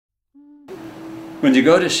When you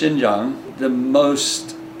go to Xinjiang, the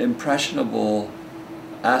most impressionable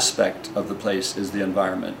aspect of the place is the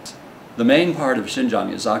environment. The main part of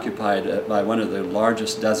Xinjiang is occupied by one of the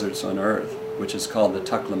largest deserts on earth, which is called the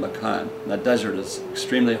Taklamakan. That desert is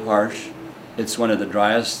extremely harsh. It's one of the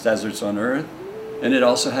driest deserts on earth, and it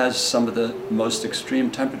also has some of the most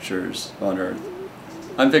extreme temperatures on earth.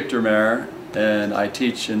 I'm Victor Mayer, and I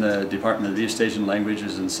teach in the Department of East Asian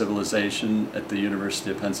Languages and Civilization at the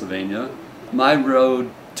University of Pennsylvania. My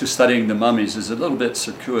road to studying the mummies is a little bit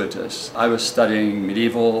circuitous. I was studying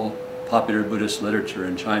medieval popular Buddhist literature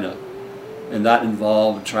in China, and that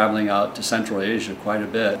involved traveling out to Central Asia quite a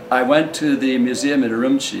bit. I went to the museum in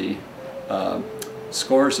Urumqi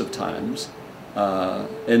scores of times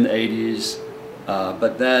in the 80s,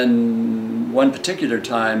 but then one particular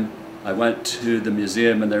time I went to the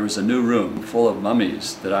museum and there was a new room full of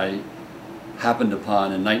mummies that I happened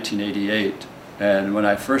upon in 1988. And when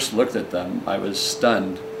I first looked at them, I was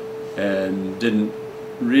stunned and didn't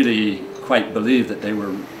really quite believe that they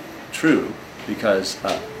were true, because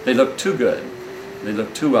they looked too good. They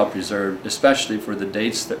looked too well preserved, especially for the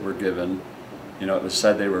dates that were given. You know, it was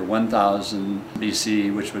said they were 1000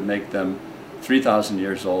 BC, which would make them 3000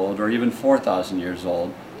 years old, or even 4000 years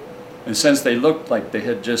old. And since they looked like they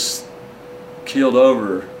had just keeled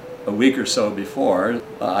over a week or so before,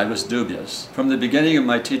 I was dubious. From the beginning of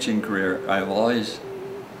my teaching career, I've always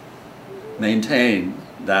maintained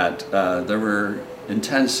that there were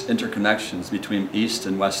intense interconnections between East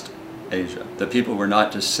and West Asia. The people were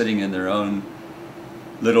not just sitting in their own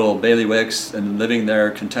little bailiwicks and living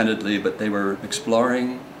there contentedly, but they were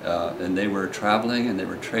exploring and they were traveling and they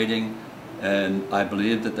were trading. And I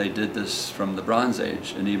believe that they did this from the Bronze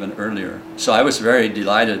Age and even earlier. So I was very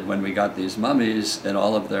delighted when we got these mummies and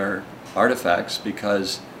all of their artifacts,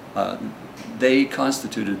 because they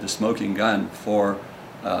constituted the smoking gun for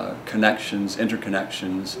connections,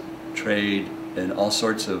 interconnections, trade, and all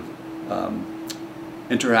sorts of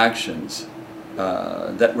interactions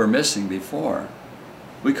that were missing before.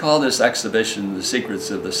 We call this exhibition The Secrets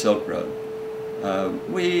of the Silk Road.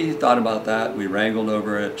 We thought about that, we wrangled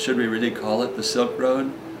over it. Should we really call it the Silk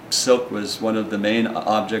Road? Silk was one of the main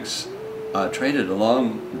objects traded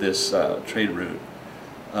along this trade route.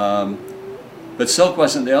 But silk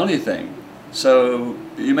wasn't the only thing. So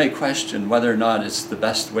you may question whether or not it's the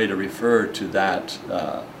best way to refer to that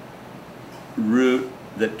route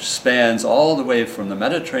that spans all the way from the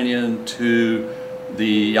Mediterranean to the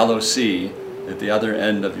Yellow Sea at the other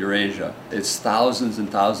end of Eurasia. It's thousands and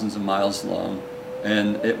thousands of miles long,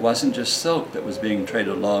 and it wasn't just silk that was being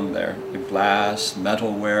traded along there. The glass,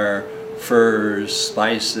 metalware, furs,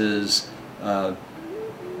 spices,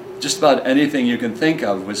 just about anything you can think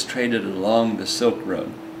of was traded along the Silk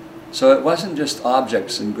Road. So it wasn't just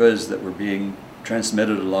objects and goods that were being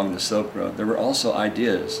transmitted along the Silk Road. There were also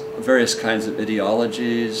ideas, various kinds of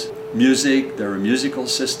ideologies, music, there were musical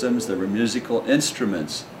systems, there were musical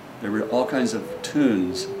instruments. There were all kinds of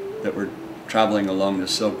tunes that were traveling along the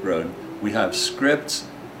Silk Road. We have scripts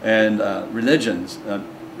and religions.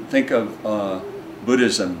 Think of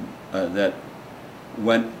Buddhism that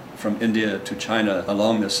went from India to China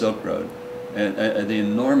along the Silk Road, and the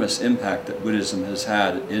enormous impact that Buddhism has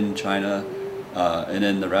had in China and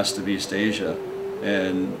in the rest of East Asia.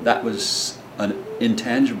 And that was an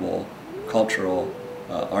intangible cultural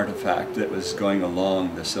artifact that was going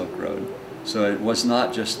along the Silk Road. So it was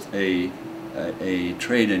not just a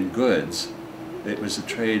trade in goods, it was a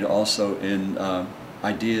trade also in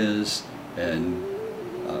ideas and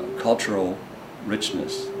cultural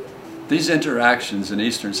richness. These interactions in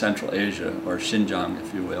Eastern Central Asia, or Xinjiang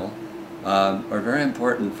if you will, are very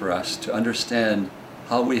important for us to understand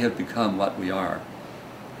how we have become what we are.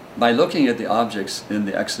 By looking at the objects in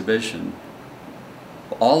the exhibition,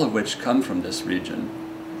 all of which come from this region,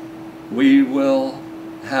 we will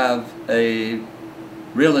have a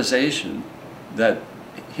realization that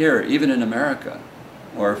here, even in America,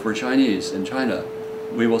 or if we're Chinese in China,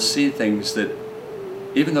 we will see things that,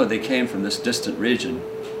 even though they came from this distant region,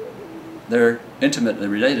 they're intimately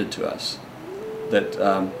related to us.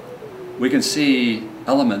 That we can see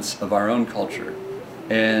elements of our own culture,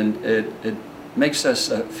 and it makes us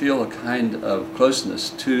feel a kind of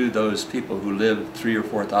closeness to those people who lived 3,000 or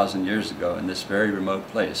 4,000 years ago in this very remote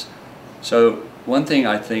place. So one thing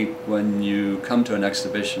I think when you come to an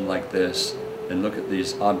exhibition like this and look at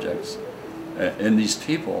these objects and these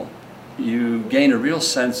people, you gain a real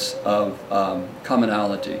sense of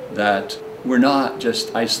commonality, that we're not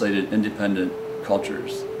just isolated, independent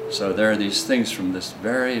cultures. So there are these things from this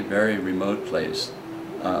very, very remote place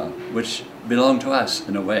which belong to us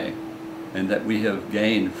in a way, and that we have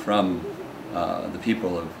gained from the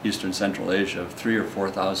people of Eastern Central Asia of 3,000 or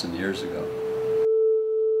 4,000 years ago.